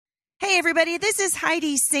Hey, everybody. This is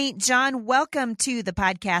Heidi St. John. Welcome to the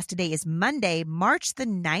podcast. Today is Monday, March the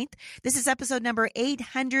 9th. This is episode number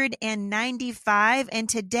 895. And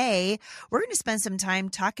today we're going to spend some time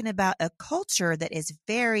talking about a culture that is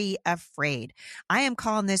very afraid. I am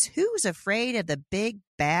calling this Who's Afraid of the Big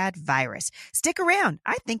Bad Virus? Stick around.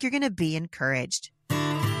 I think you're going to be encouraged.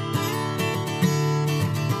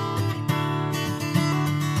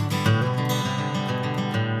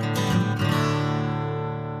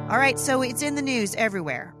 All right, so it's in the news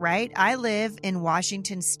everywhere, right? I live in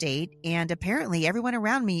Washington State, and apparently everyone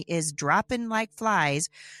around me is dropping like flies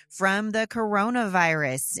from the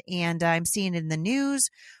coronavirus. And I'm seeing it in the news.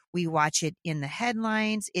 We watch it in the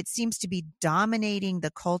headlines. It seems to be dominating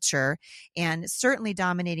the culture and certainly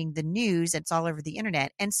dominating the news. It's all over the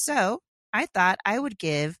internet. And so I thought I would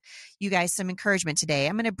give you guys some encouragement today.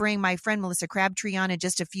 I'm going to bring my friend Melissa Crabtree on in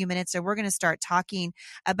just a few minutes. So we're going to start talking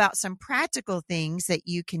about some practical things that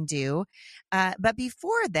you can do. But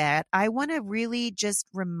before that, I want to really just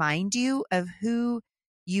remind you of who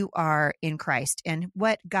you are in Christ and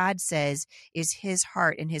what God says is his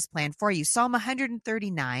heart and his plan for you. Psalm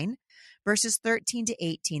 139, verses 13 to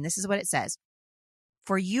 18. This is what it says.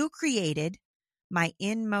 For you created my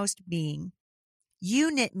inmost being.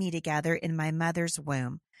 You knit me together in my mother's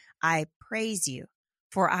womb. I praise you,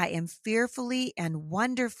 for I am fearfully and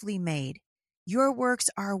wonderfully made. Your works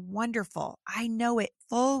are wonderful. I know it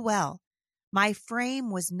full well. My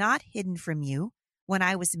frame was not hidden from you when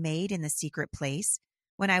I was made in the secret place,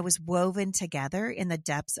 when I was woven together in the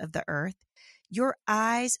depths of the earth. Your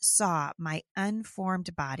eyes saw my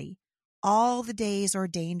unformed body. All the days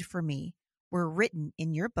ordained for me were written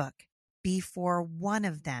in your book before one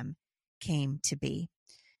of them came to be.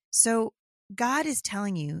 So God is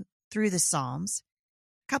telling you through the Psalms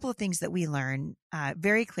a couple of things that we learn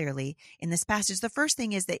very clearly in this passage. The first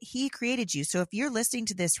thing is that he created you. So if you're listening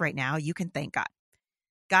to this right now, you can thank God.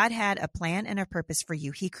 God had a plan and a purpose for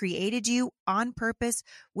you. He created you on purpose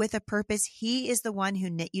with a purpose. He is the one who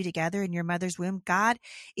knit you together in your mother's womb. God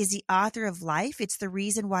is the author of life. It's the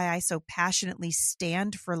reason why I so passionately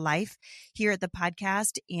stand for life here at the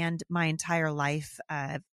podcast and my entire life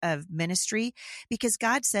of ministry, because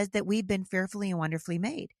God says that we've been fearfully and wonderfully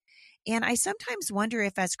made. And I sometimes wonder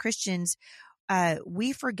if as Christians,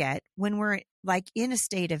 we forget when we're like in a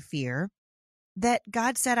state of fear that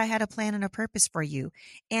God said, I had a plan and a purpose for you.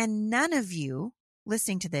 And none of you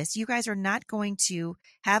listening to this, you guys are not going to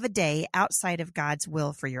have a day outside of God's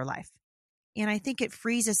will for your life. And I think it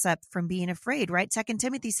frees us up from being afraid, right? 2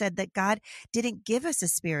 Timothy said that God didn't give us a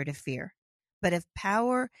spirit of fear, but of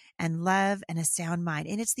power and love and a sound mind.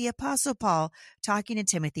 And it's the Apostle Paul talking to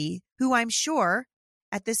Timothy, who I'm sure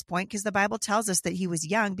at this point, because the Bible tells us that he was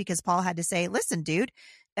young, because Paul had to say, listen, dude,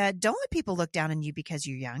 don't let people look down on you because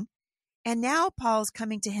you're young. And now Paul's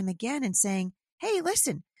coming to him again and saying, hey,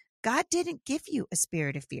 listen, God didn't give you a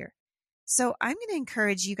spirit of fear. So I'm going to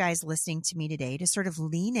encourage you guys listening to me today to sort of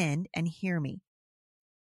lean in and hear me.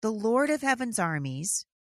 The Lord of Heaven's armies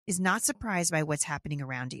is not surprised by what's happening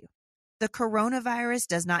around you. The coronavirus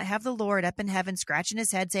does not have the Lord up in heaven scratching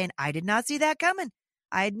his head saying, I did not see that coming.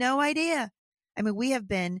 I had no idea. I mean, we have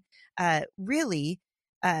been really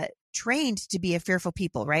trained to be a fearful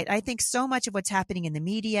people, right? I think so much of what's happening in the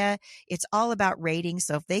media, it's all about ratings.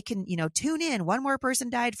 So if they can, tune in, one more person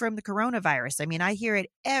died from the coronavirus. I mean, I hear it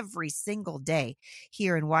every single day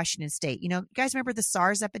here in Washington State. You guys remember the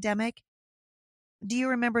SARS epidemic? Do you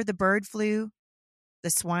remember the bird flu, the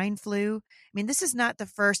swine flu? I mean, this is not the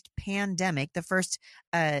first pandemic, the first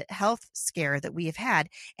health scare that we have had.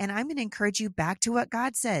 And I'm going to encourage you back to what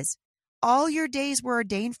God says. All your days were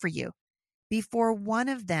ordained for you before one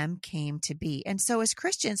of them came to be. And so as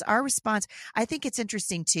Christians, our response, I think it's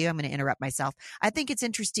interesting too. I'm going to interrupt myself. I think it's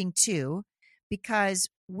interesting too, because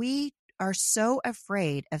we are so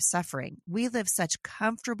afraid of suffering. We live such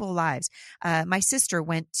comfortable lives. My sister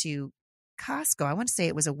went to Costco. I want to say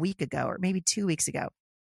it was a week ago or maybe 2 weeks ago.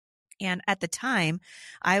 And at the time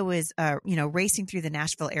I was, racing through the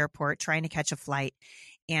Nashville airport, trying to catch a flight.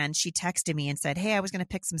 And she texted me and said, hey, I was going to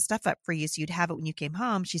pick some stuff up for you so you'd have it when you came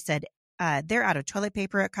home. She said, they're out of toilet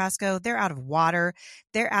paper at Costco. They're out of water.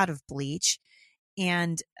 They're out of bleach.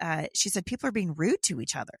 And she said, people are being rude to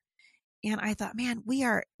each other. And I thought, man,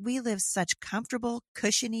 we live such comfortable,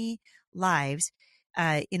 cushiony lives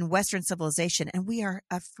in Western civilization, and we are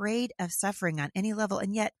afraid of suffering on any level.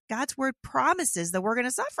 And yet God's word promises that we're going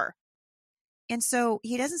to suffer. And so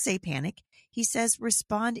he doesn't say panic. He says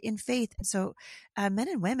respond in faith. And so men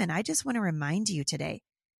and women, I just want to remind you today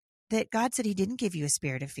that God said he didn't give you a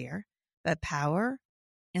spirit of fear, but power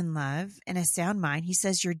in love and a sound mind. He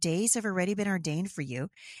says, your days have already been ordained for you.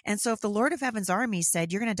 And so if the Lord of Heaven's army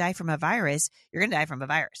said, you're going to die from a virus, you're going to die from a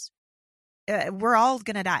virus. We're all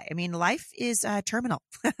going to die. I mean, life is terminal.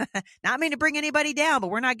 Not mean to bring anybody down, but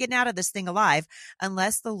we're not getting out of this thing alive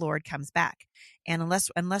unless the Lord comes back. And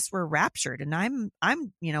unless we're raptured. And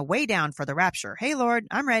I'm, way down for the rapture. Hey, Lord,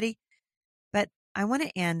 I'm ready. But I want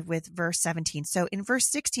to end with verse 17. So in verse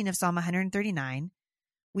 16 of Psalm 139,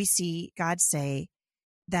 we see God say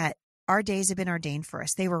that our days have been ordained for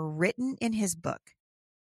us. They were written in his book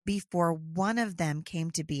before one of them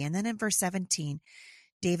came to be. And then in verse 17,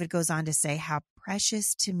 David goes on to say, how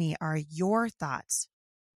precious to me are your thoughts,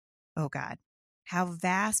 O God. How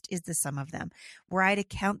vast is the sum of them. Were I to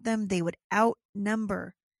count them, they would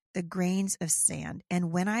outnumber the grains of sand.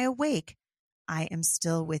 And when I awake, I am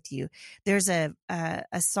still with you. There's a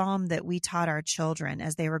psalm that we taught our children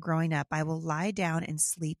as they were growing up. I will lie down and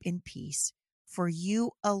sleep in peace. For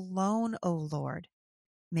you alone, O Lord,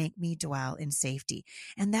 make me dwell in safety.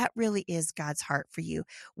 And that really is God's heart for you.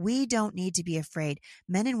 We don't need to be afraid.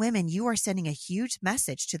 Men and women, you are sending a huge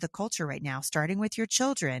message to the culture right now, starting with your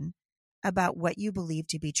children, about what you believe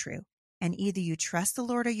to be true. And either you trust the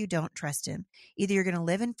Lord or you don't trust him. Either you're going to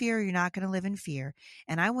live in fear or you're not going to live in fear.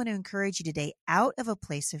 And I want to encourage you today out of a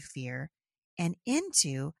place of fear and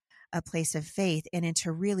into a place of faith and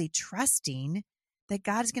into really trusting that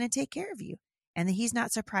God is going to take care of you and that he's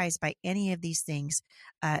not surprised by any of these things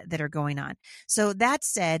that are going on. So that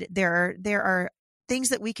said, there are things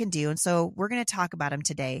that we can do. And so we're going to talk about them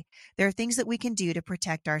today. There are things that we can do to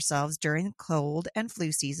protect ourselves during cold and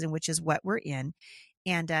flu season, which is what we're in.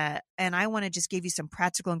 And I want to just give you some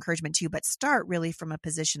practical encouragement too, but start really from a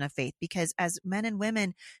position of faith, because as men and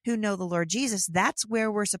women who know the Lord Jesus, that's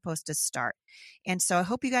where we're supposed to start. And so I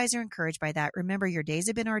hope you guys are encouraged by that. Remember, your days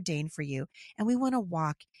have been ordained for you, and we want to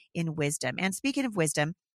walk in wisdom. And speaking of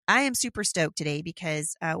wisdom, I am super stoked today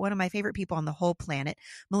because one of my favorite people on the whole planet,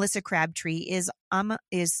 Melissa Crabtree, is coming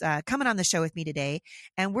on the show with me today,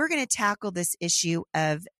 and we're going to tackle this issue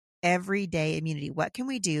of everyday immunity. What can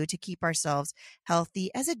we do to keep ourselves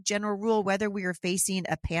healthy as a general rule, whether we are facing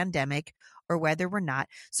a pandemic or whether we're not?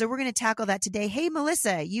 So we're going to tackle that today. Hey,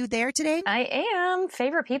 Melissa, you there today? I am.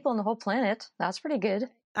 Favorite people on the whole planet. That's pretty good.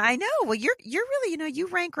 I know. Well, you're really, you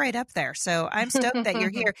rank right up there. So I'm stoked that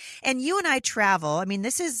you're here. And you and I travel. I mean,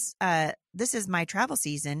 this is my travel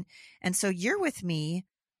season. And so you're with me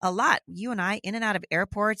a lot. You and I in and out of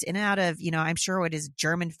airports, in and out of, I'm sure what is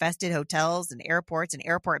German-fested hotels and airports and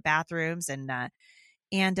airport bathrooms.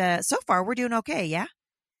 And so far we're doing okay. Yeah,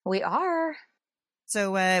 we are.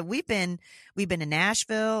 So we've been to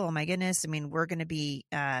Nashville. Oh my goodness. I mean, we're going to be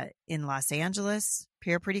in Los Angeles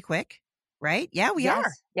here pretty quick, right? Yeah, we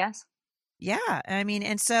are. Yes. Yeah. I mean,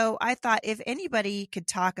 and so I thought if anybody could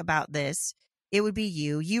talk about this, it would be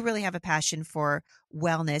you. You really have a passion for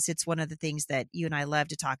wellness. It's one of the things that you and I love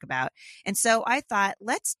to talk about. And so I thought,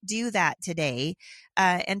 let's do that today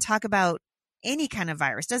and talk about any kind of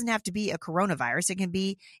virus. It doesn't have to be a coronavirus. It can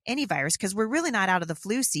be any virus, because we're really not out of the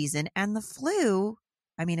flu season. And the flu,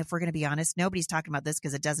 I mean, if we're going to be honest, nobody's talking about this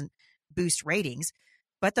because it doesn't boost ratings.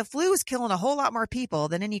 But the flu is killing a whole lot more people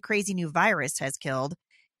than any crazy new virus has killed.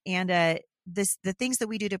 And the things that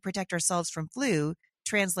we do to protect ourselves from flu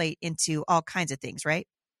translate into all kinds of things, right?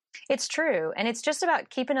 It's true. And it's just about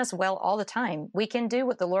keeping us well all the time. We can do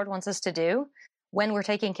what the Lord wants us to do when we're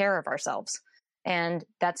taking care of ourselves. And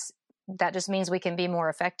that just means we can be more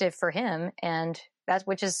effective for him. And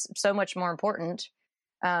which is so much more important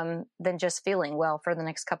than just feeling well for the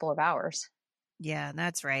next couple of hours. Yeah,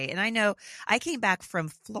 that's right. And I know I came back from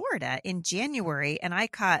Florida in January and I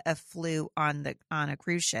caught a flu on a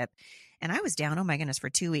cruise ship. And I was down, oh my goodness,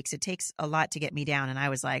 for 2 weeks. It takes a lot to get me down. And I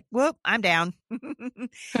was like, whoop, I'm down.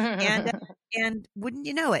 and wouldn't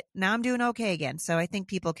you know it, now I'm doing okay again. So I think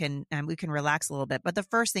people we can relax a little bit. But the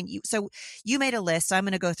first thing so you made a list. So I'm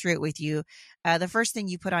going to go through it with you. The first thing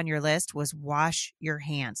you put on your list was wash your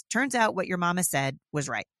hands. Turns out what your mama said was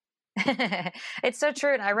right. It's so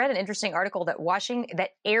true. And I read an interesting article that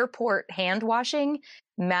airport hand washing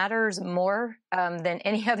matters more than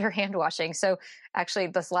any other hand washing. So actually,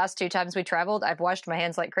 this last 2 times we traveled, I've washed my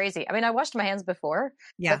hands like crazy. I mean, I washed my hands before,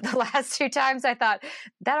 but the last 2 times I thought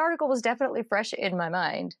that article was definitely fresh in my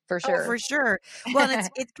mind, for sure. Oh, for sure. Well, and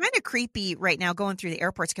it's kind of creepy right now going through the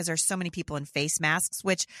airports because there's so many people in face masks,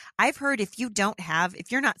 which I've heard if you're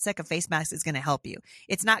not sick, a face mask is going to help you.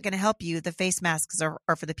 It's not going to help you. The face masks are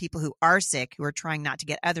for the people who are sick, who are trying not to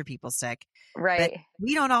get other people sick. Right. But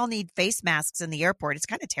we don't all need face masks in the airport. It's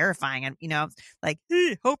kind of terrifying. And, like,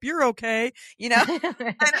 hey, hope you're okay. It I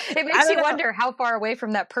makes don't you know. wonder how far away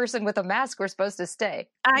from that person with a mask we're supposed to stay.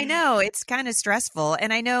 I know it's kind of stressful.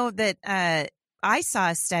 And I know that I saw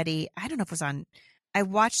a study. I don't know if it was on, I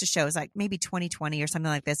watched a show. It was like maybe 2020 or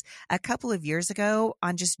something like this a couple of years ago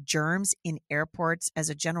on just germs in airports as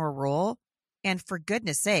a general rule. And for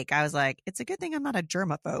goodness sake, I was like, it's a good thing I'm not a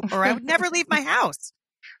germaphobe, or I would never leave my house.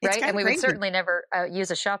 It's Right? kind And of we would crazy. certainly never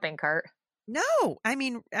use a shopping cart. No, I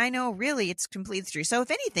mean, I know really it's completely true. So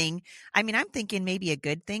if anything, I mean, I'm thinking maybe a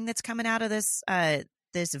good thing that's coming out of this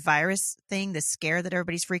virus thing, this scare that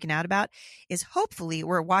everybody's freaking out about, is hopefully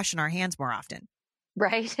we're washing our hands more often.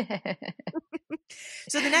 Right?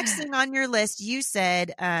 So the next thing on your list, you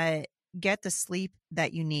said get the sleep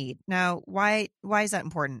that you need. Now, why is that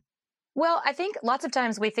important? Well, I think lots of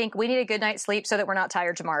times we think we need a good night's sleep so that we're not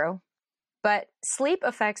tired tomorrow. But sleep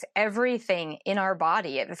affects everything in our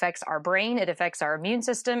body. It affects our brain. It affects our immune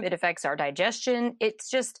system. It affects our digestion. It's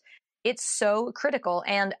so critical.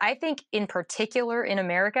 And I think in particular in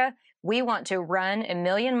America, we want to run a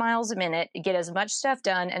million miles a minute, get as much stuff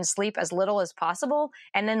done and sleep as little as possible.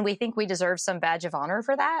 And then we think we deserve some badge of honor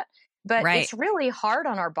for that. But Right. it's really hard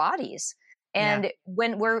on our bodies. And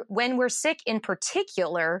when we're sick in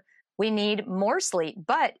particular, we need more sleep.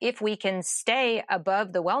 But if we can stay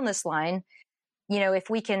above the wellness line, if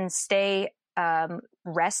we can stay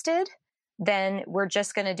rested, then we're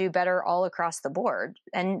just going to do better all across the board.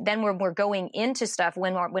 And then when we're going into stuff,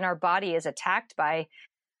 when our body is attacked by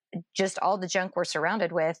just all the junk we're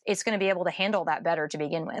surrounded with, it's going to be able to handle that better to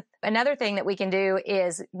begin with. Another thing that we can do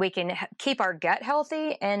is we can keep our gut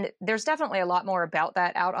healthy. And there's definitely a lot more about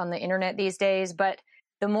that out on the internet these days. But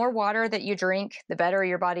the more water that you drink, the better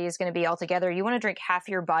your body is going to be altogether. You want to drink half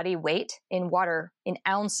your body weight in water, in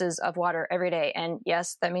ounces of water every day. And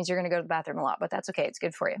yes, that means you're going to go to the bathroom a lot, but that's okay. It's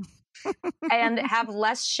good for you. And have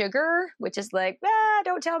less sugar, which is like,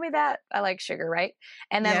 don't tell me that. I like sugar, right?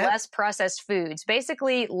 And then less processed foods,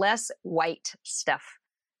 basically less white stuff,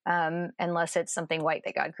 unless it's something white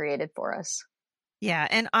that God created for us. Yeah.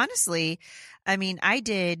 And honestly, I mean, I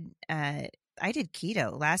did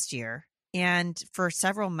keto last year. And for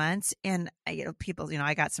several months, and people,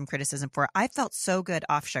 I got some criticism for it. I felt so good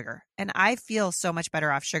off sugar, and I feel so much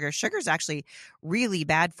better off sugar. Sugar's actually really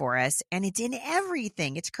bad for us, and it's in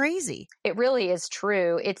everything. It's crazy. It really is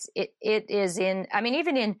true. It is in, I mean,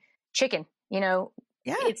 even in chicken,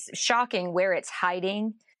 it's shocking where it's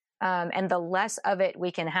hiding. And the less of it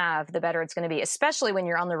we can have, the better it's going to be, especially when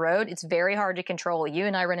you're on the road. It's very hard to control. You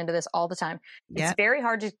and I run into this all the time. It's very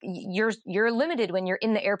hard to, you're limited when you're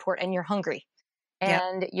in the airport and you're hungry,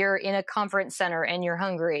 and you're in a conference center and you're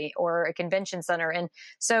hungry, or a convention center. And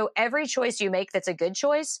so every choice you make that's a good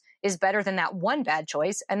choice is better than that one bad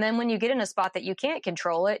choice. And then when you get in a spot that you can't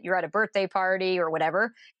control it, you're at a birthday party or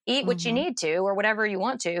whatever, eat what you need to or whatever you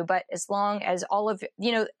want to. But as long as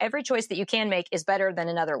every choice that you can make is better than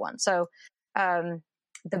another one. So the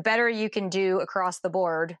better you can do across the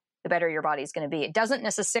board, the better your body's going to be. It doesn't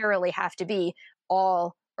necessarily have to be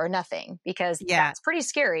all or nothing, because that's pretty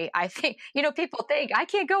scary. I think, people think I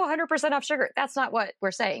can't go 100% off sugar. That's not what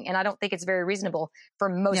we're saying. And I don't think it's very reasonable for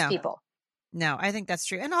most people. No, I think that's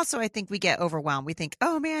true. And also I think we get overwhelmed. We think,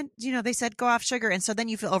 oh man, they said go off sugar. And so then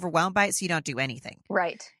you feel overwhelmed by it. So you don't do anything.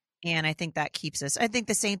 Right. And I think that keeps us. I think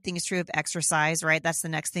the same thing is true of exercise, right? That's the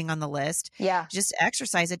next thing on the list. Yeah. Just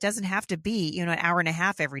exercise. It doesn't have to be, an hour and a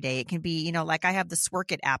half every day. It can be, like I have the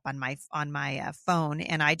Sworkit app on my phone,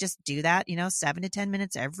 and I just do that, 7 to 10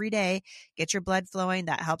 minutes every day. Get your blood flowing.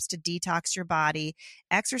 That helps to detox your body.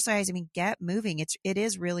 Exercise. I mean, get moving. It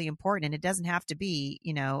is really important, and it doesn't have to be,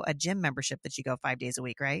 a gym membership that you go 5 days a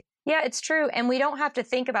week, right? Yeah, it's true. And we don't have to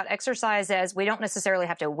think about exercise as, we don't necessarily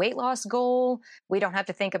have to weight loss goal. We don't have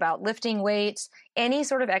to think about lifting weights. Any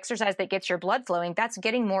sort of exercise that gets your blood flowing, that's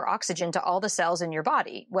getting more oxygen to all the cells in your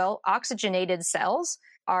body. Well, oxygenated cells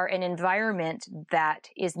are an environment that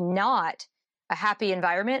is not a happy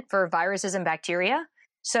environment for viruses and bacteria.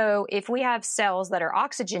 So if we have cells that are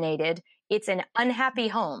oxygenated, it's an unhappy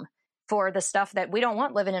home for the stuff that we don't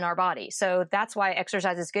want living in our body. So that's why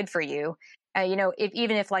exercise is good for you.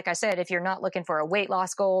 Even if, like I said, if you're not looking for a weight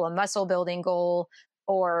loss goal, a muscle building goal,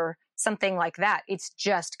 or something like that, it's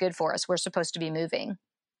just good for us. We're supposed to be moving.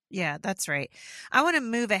 Yeah, that's right. I want to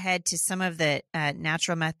move ahead to some of the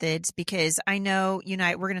natural methods, because I know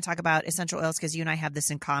we're going to talk about essential oils because you and I have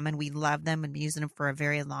this in common. We love them and been using them for a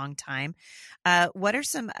very long time. What are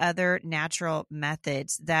some other natural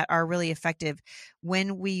methods that are really effective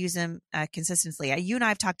when we use them consistently? You and I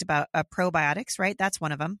have talked about probiotics, right? That's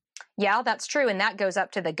one of them. Yeah, that's true. And that goes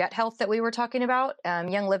up to the gut health that we were talking about.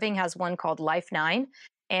 Young Living has one called Life 9.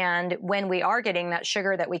 And when we are getting that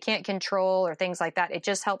sugar that we can't control or things like that, it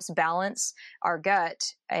just helps balance our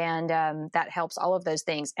gut. And that helps all of those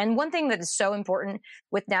things. And one thing that is so important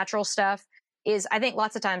with natural stuff is I think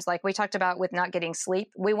lots of times, like we talked about with not getting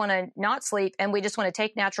sleep, we want to not sleep and we just want to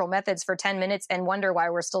take natural methods for 10 minutes and wonder why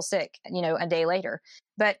we're still sick, a day later.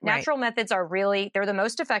 But natural methods are they're the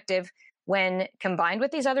most effective when combined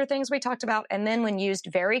with these other things we talked about. And then when used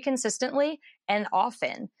very consistently and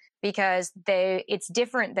often, because it's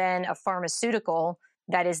different than a pharmaceutical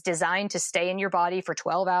that is designed to stay in your body for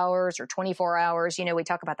 12 hours or 24 hours. We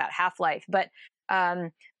talk about that half-life, but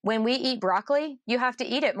when we eat broccoli, you have to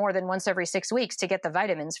eat it more than once every 6 weeks to get the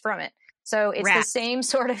vitamins from it. So it's the same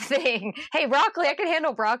sort of thing. Hey, broccoli, I can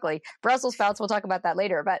handle broccoli. Brussels sprouts, we'll talk about that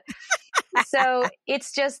later. But so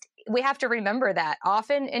it's just, we have to remember that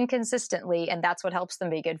often and consistently, and that's what helps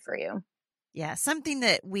them be good for you. Yeah, something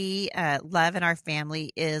that we love in our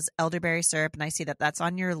family is elderberry syrup, and I see that that's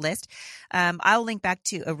on your list. I'll link back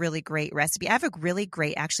to a really great recipe. I have a really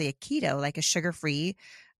great, actually, a keto, like a sugar-free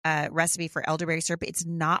recipe for elderberry syrup. It's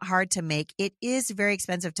not hard to make. It is very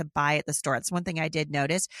expensive to buy at the store. It's one thing I did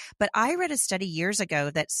notice. But I read a study years ago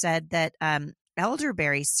that said that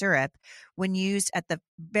elderberry syrup, when used at the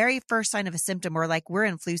very first sign of a symptom, or like we're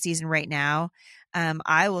in flu season right now,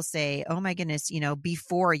 I will say, oh my goodness,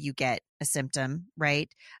 before you get a symptom,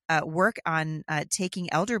 right? Work on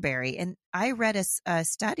taking elderberry. And I read a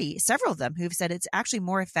study, several of them, who've said it's actually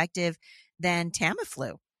more effective than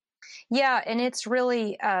Tamiflu. Yeah. And it's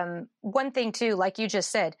really one thing too, like you just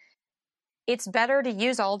said, it's better to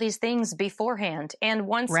use all these things beforehand. And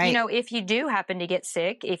once, if you do happen to get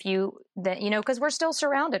sick, because we're still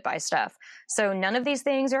surrounded by stuff. So none of these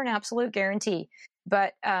things are an absolute guarantee.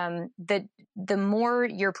 But the more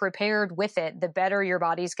you're prepared with it, the better your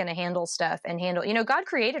body's going to handle stuff and God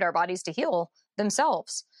created our bodies to heal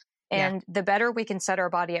themselves. And the better we can set our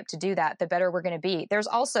body up to do that, the better we're going to be. There's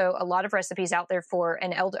also a lot of recipes out there for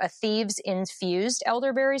a thieves infused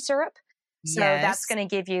elderberry syrup. So that's going to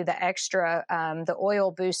give you the extra, the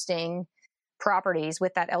oil boosting properties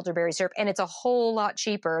with that elderberry syrup. And it's a whole lot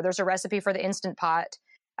cheaper. There's a recipe for the Instant Pot.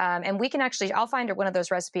 And we can actually, I'll find one of those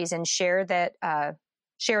recipes and share it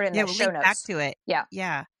in the show notes. Back to it. Yeah.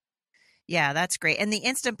 Yeah. Yeah. That's great. And the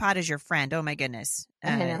Instant Pot is your friend. Oh my goodness.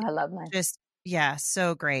 I know. I love mine.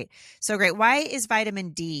 So great. So great. Why is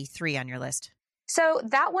vitamin D3 on your list? So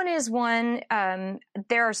that one is one.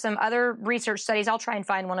 There are some other research studies. I'll try and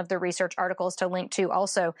find one of the research articles to link to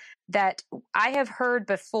also, that I have heard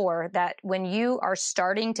before that when you are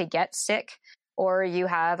starting to get sick or you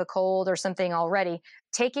have a cold or something already,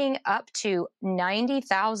 taking up to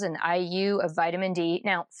 90,000 IU of vitamin D.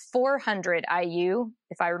 Now, 400 IU,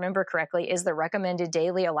 if I remember correctly, is the recommended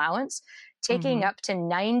daily allowance. Taking up to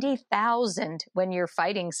 90,000 when you're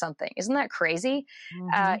fighting something. Isn't that crazy?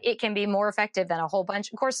 It can be more effective than a whole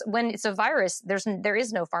bunch. Of course, when it's a virus, there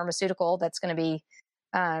is no pharmaceutical that's going to be,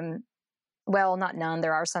 not none.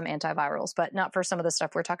 There are some antivirals, but not for some of the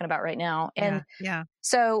stuff we're talking about right now. And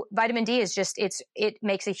so vitamin D is it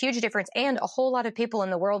makes a huge difference. And a whole lot of people in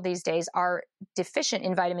the world these days are deficient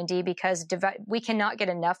in vitamin D because we cannot get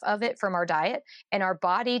enough of it from our diet, and our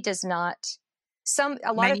body does not.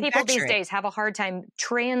 A lot of people these days have a hard time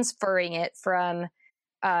transferring it from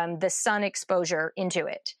the sun exposure into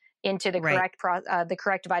the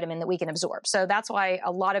correct vitamin that we can absorb. So that's why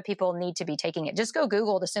a lot of people need to be taking it. Just go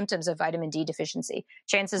Google the symptoms of vitamin D deficiency.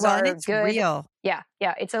 Chances are it's good. Real. Yeah.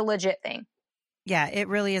 It's a legit thing. Yeah, it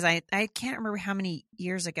really is. I can't remember how many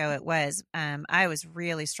years ago it was. I was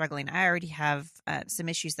really struggling. I already have some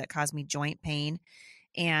issues that cause me joint pain.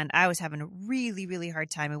 And I was having a really, really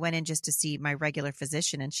hard time. I went in just to see my regular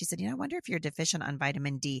physician, and she said, I wonder if you're deficient on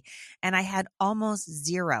vitamin D. And I had almost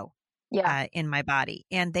zero in my body.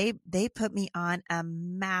 And they put me on a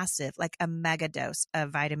massive, like a mega dose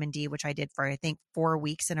of vitamin D, which I did for, I think, 4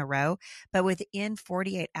 weeks in a row. But within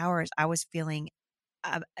 48 hours, I was feeling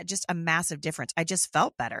just a massive difference. I just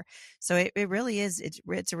felt better. So it really is.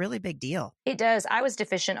 It's a really big deal. It does. I was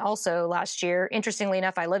deficient also last year. Interestingly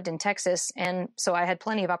enough, I lived in Texas. And so I had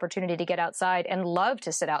plenty of opportunity to get outside and love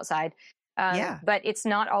to sit outside. But it's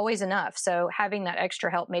not always enough. So having that extra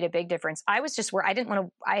help made a big difference. I was just where I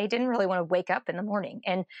didn't really want to wake up in the morning,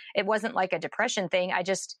 and it wasn't like a depression thing.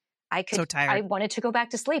 So tired. I wanted to go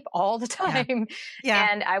back to sleep all the time. Yeah.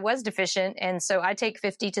 And I was deficient. And so I take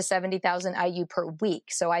 50 to 70,000 IU per week.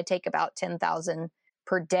 So I take about 10,000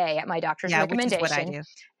 per day at my doctor's recommendation. Which is what I do.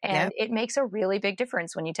 And it makes a really big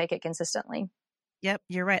difference when you take it consistently. Yep,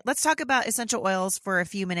 you're right. Let's talk about essential oils for a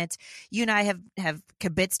few minutes. You and I have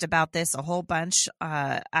kibitzed about this a whole bunch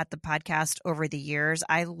at the podcast over the years.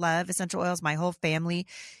 I love essential oils. My whole family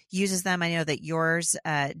uses them. I know that yours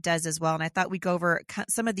does as well. And I thought we'd go over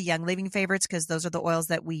some of the Young Living favorites because those are the oils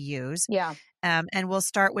that we use. Yeah. And we'll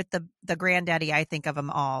start with the granddaddy, I think, of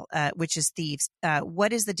them all, which is Thieves.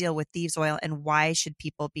 What is the deal with Thieves oil, and why should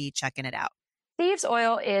people be checking it out? Thieves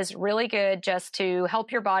oil is really good just to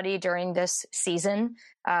help your body during this season.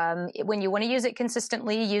 When you want to use it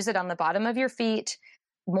consistently, use it on the bottom of your feet,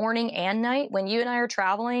 morning and night. When you and I are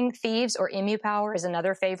traveling, Thieves or ImmuPower is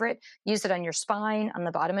another favorite. Use it on your spine, on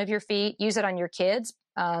the bottom of your feet. Use it on your kids,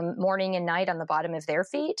 morning and night on the bottom of their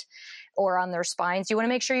feet or on their spines. You want to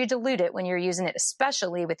make sure you dilute it when you're using it,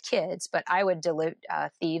 especially with kids. But I would dilute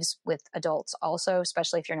Thieves with adults also,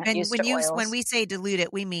 especially if you're not used to oils. When we say dilute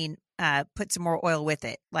it, we mean put some more oil with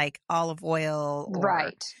it, like olive oil or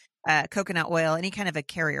right. Coconut oil, any kind of a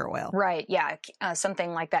carrier oil. Right. Yeah.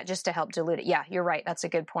 Something like that just to help dilute it. Yeah, you're right. That's a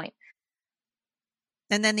good point.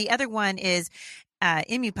 And then the other one is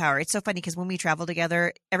ImmuPower. It's so funny because when we travel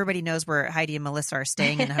together, everybody knows where Heidi and Melissa are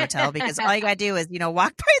staying in the hotel because all you got to do is,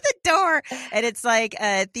 walk by the door and it's like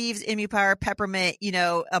Thieves, ImmuPower, peppermint,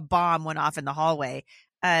 a bomb went off in the hallway.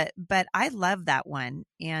 But I love that one.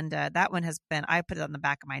 And that one I put it on the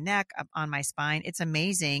back of my neck, on my spine. It's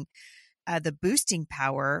amazing. The boosting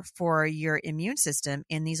power for your immune system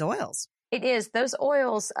in these oils. It is. Those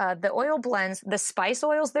oils, the oil blends, the spice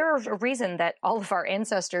oils, there's a reason that all of our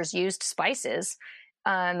ancestors used spices.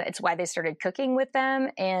 It's why they started cooking with them.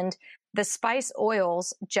 And the spice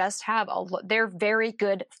oils just they're very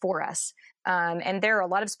good for us. And there are a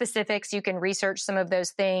lot of specifics. You can research some of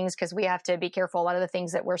those things because we have to be careful a lot of the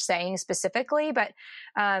things that we're saying specifically. But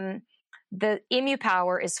the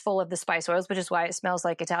ImmuPower is full of the spice oils, which is why it smells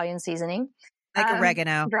like Italian seasoning. Like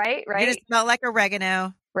oregano. Right. You just smell like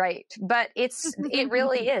oregano. Right. But it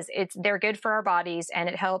really is. They're good for our bodies, and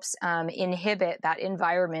it helps inhibit that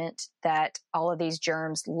environment that all of these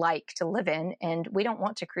germs like to live in. And we don't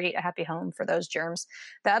want to create a happy home for those germs.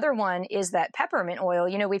 The other one is that peppermint oil.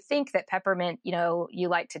 We think that peppermint, you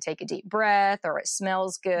like to take a deep breath, or it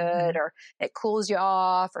smells good, or it cools you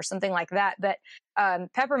off or something like that. But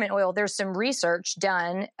peppermint oil, there's some research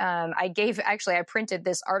done. I printed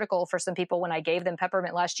this article for some people when I gave them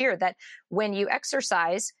peppermint last year, that when you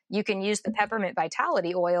exercise, you can use the peppermint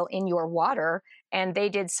vitality oil in your water. And they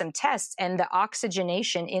did some tests, and the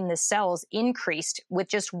oxygenation in the cells increased with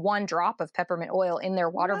just one drop of peppermint oil in their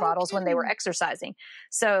water bottles when they were exercising.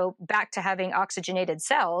 So back to having oxygenated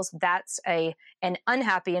cells, that's an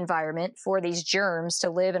unhappy environment for these germs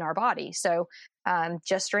to live in our body. So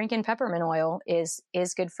just drinking peppermint oil is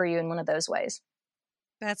good for you in one of those ways.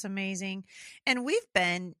 That's amazing. And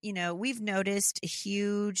we've noticed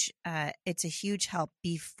it's a huge help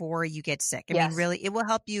before you get sick. I mean, really, it will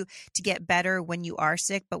help you to get better when you are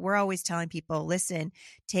sick, but we're always telling people, listen,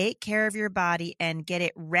 take care of your body and get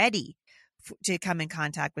it ready to come in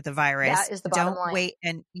contact with the virus. That is the bottom line.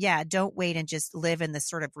 Don't wait and just live in this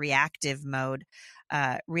sort of reactive mode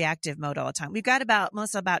all the time. We've got about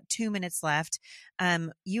 2 minutes left.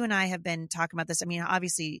 You and I have been talking about this. I mean,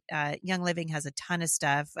 obviously, Young Living has a ton of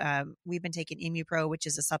stuff. We've been taking ImmuPro, which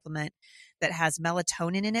is a supplement that has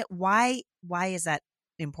melatonin in it. Why is that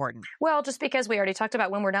important? Well, just because we already talked about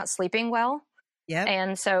when we're not sleeping well. Yep.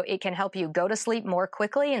 And so it can help you go to sleep more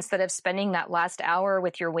quickly instead of spending that last hour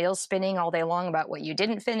with your wheels spinning all day long about what you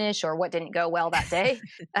didn't finish or what didn't go well that day.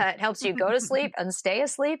 It helps you go to sleep and stay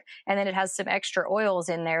asleep. And then it has some extra oils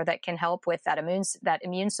in there that can help with that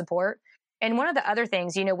immune support. And one of the other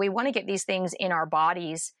things, we want to get these things in our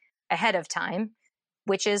bodies ahead of time,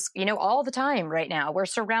 which is, all the time right now. We're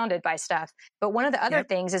surrounded by stuff. But one of the other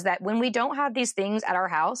things is that when we don't have these things at our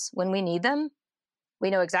house, when we need them, we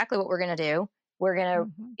know exactly what we're going to do. We're going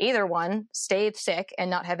to either one, stay sick and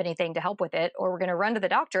not have anything to help with it, or we're going to run to the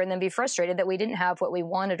doctor and then be frustrated that we didn't have what we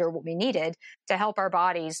wanted or what we needed to help our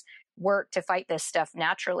bodies work to fight this stuff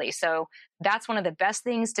naturally. So that's one of the best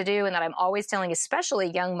things to do. And that I'm always telling, especially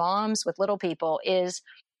young moms with little people, is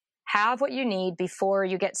have what you need before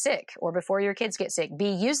you get sick or before your kids get sick. Be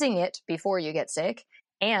using it before you get sick.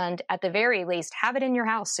 And at the very least, have it in your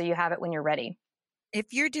house so you have it when you're ready.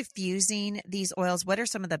 If you're diffusing these oils, what are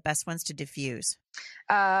some of the best ones to diffuse?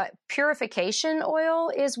 Purification oil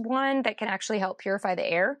is one that can actually help purify the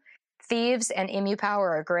air. Thieves and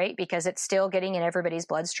ImmuPower are great because it's still getting in everybody's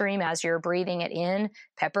bloodstream as you're breathing it in.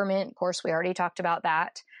 Peppermint, of course, we already talked about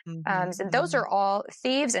that. So those are all.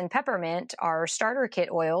 Thieves and peppermint are starter kit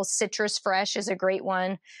oils. Citrus Fresh is a great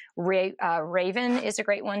one. Raven is a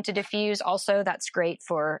great one to diffuse. Also, that's great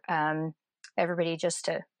for everybody just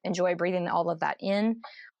to enjoy breathing all of that in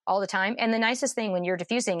all the time. And the nicest thing when you're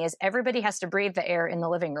diffusing is everybody has to breathe the air in the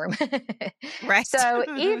living room. Right. So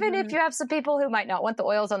even if you have some people who might not want the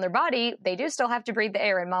oils on their body, they do still have to breathe the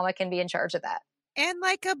air, and mama can be in charge of that. And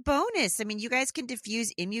like a bonus, I mean, you guys can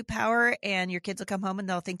diffuse Imu Power, and your kids will come home and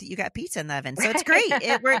they'll think that you got pizza in the oven. So it's great.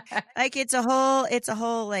 It's a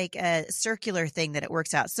whole like a circular thing that it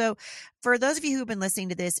works out. So for those of you who've been listening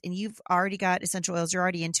to this and you've already got essential oils, you're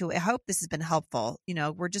already into it, I hope this has been helpful. You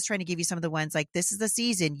know, we're just trying to give you some of the ones like, this is the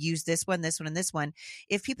season, use this one, and this one.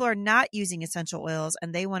 If people are not using essential oils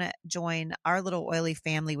and they want to join our little oily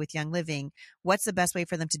family with Young Living, what's the best way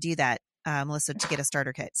for them to do that? Melissa, to get a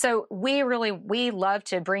starter kit? So we love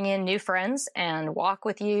to bring in new friends and walk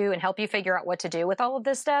with you and help you figure out what to do with all of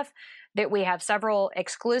this stuff. That we have several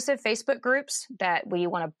exclusive Facebook groups that we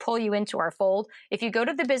want to pull you into our fold. If you go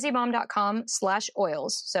to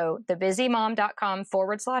thebusymom.com/oils, so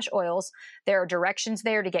thebusymom.com/oils, there are directions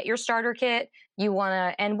there to get your starter kit.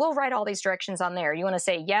 And we'll write all these directions on there. You want to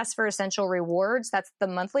say yes for Essential Rewards. That's the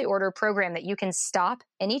monthly order program that you can stop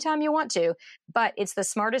anytime you want to, but it's the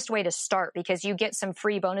smartest way to start because you get some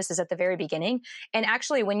free bonuses at the very beginning. And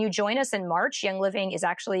actually, when you join us in March, Young Living is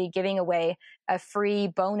actually giving away a free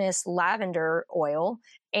bonus lavender oil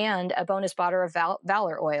and a bonus bottle of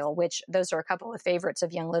Valor oil, which those are a couple of favorites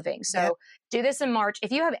of Young Living. So do this in March.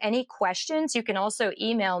 If you have any questions, you can also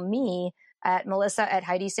email me at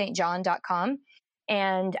melissa@heidistjohn.com.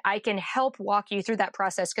 And I can help walk you through that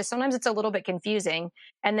process because sometimes it's a little bit confusing.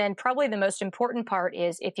 And then probably the most important part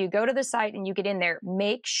is if you go to the site and you get in there,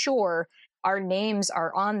 make sure our names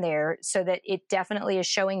are on there so that it definitely is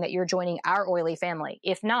showing that you're joining our oily family.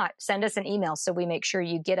 If not, send us an email so we make sure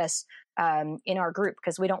you get us in our group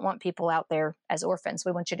because we don't want people out there as orphans.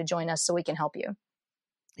 We want you to join us so we can help you.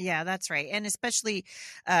 Yeah, that's right. And especially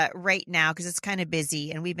right now, because it's kind of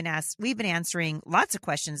busy and we've been answering lots of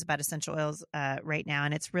questions about essential oils right now.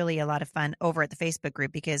 And it's really a lot of fun over at the Facebook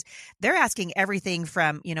group because they're asking everything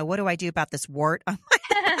from, what do I do about this wart on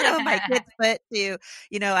my kid's foot to,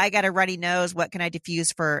 I got a runny nose. What can I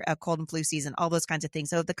diffuse for a cold and flu season? All those kinds of things.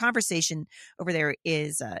 So the conversation over there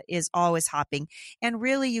is always hopping. And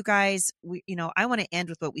really, you guys, I want to end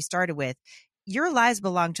with what we started with. Your lives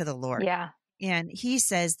belong to the Lord. Yeah. And he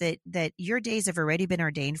says that your days have already been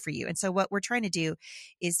ordained for you. And so what we're trying to do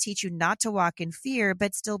is teach you not to walk in fear,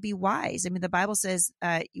 but still be wise. I mean, the Bible says,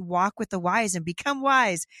 walk with the wise and become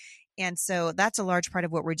wise. And so that's a large part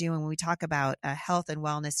of what we're doing when we talk about health and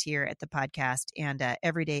wellness here at the podcast and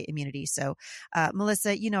everyday immunity. So,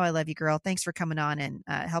 Melissa, I love you, girl. Thanks for coming on and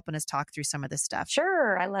helping us talk through some of this stuff.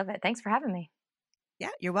 Sure. I love it. Thanks for having me. Yeah,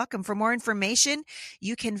 you're welcome. For more information,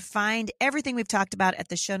 you can find everything we've talked about at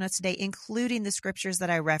the show notes today, including the scriptures that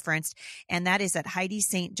I referenced. And that is at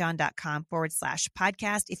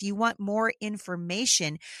HeidiSt.John.com/podcast. If you want more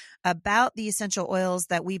information about the essential oils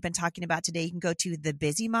that we've been talking about today, you can go to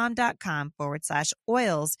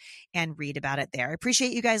thebusymom.com/oils and read about it there. I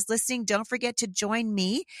appreciate you guys listening. Don't forget to join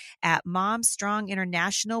me at Mom Strong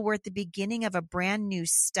International. We're at the beginning of a brand new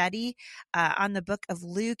study on the book of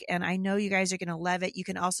Luke, and I know you guys are going to love it. You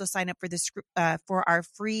can also sign up for our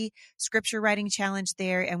free scripture writing challenge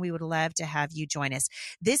there, and we would love to have you join us.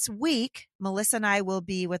 This week, Melissa and I will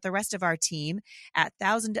be with the rest of our team at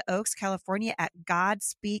Thousand Oaks, California at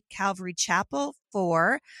Godspeak Calvary Chapel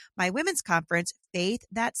for my women's conference, Faith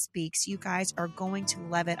That Speaks. You guys are going to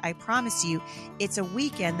love it. I promise you, it's a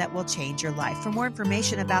weekend that will change your life. For more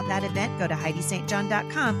information about that event, go to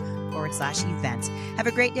HeidiSt.John.com/events. Have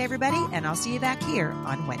a great day, everybody, and I'll see you back here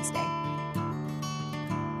on Wednesday.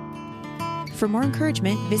 For more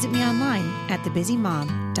encouragement, visit me online at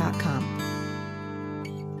thebusymom.com.